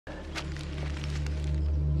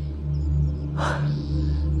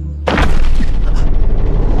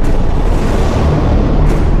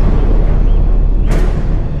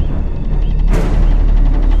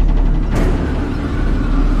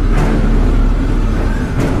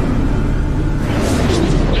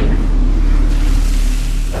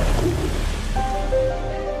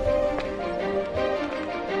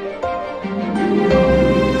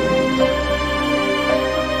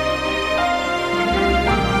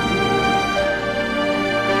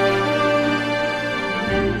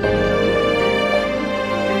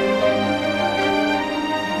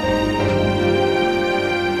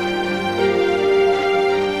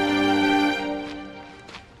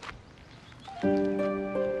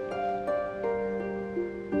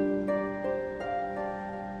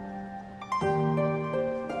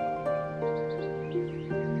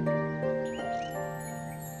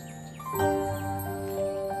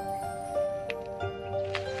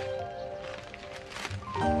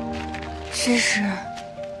诗诗，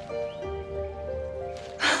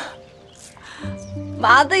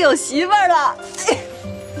麻子有媳妇儿了，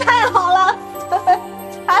太好了，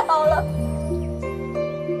太好了！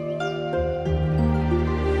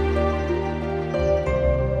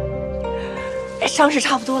伤势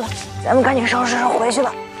差不多了，咱们赶紧收拾收拾回去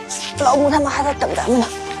吧。老母他们还在等咱们呢。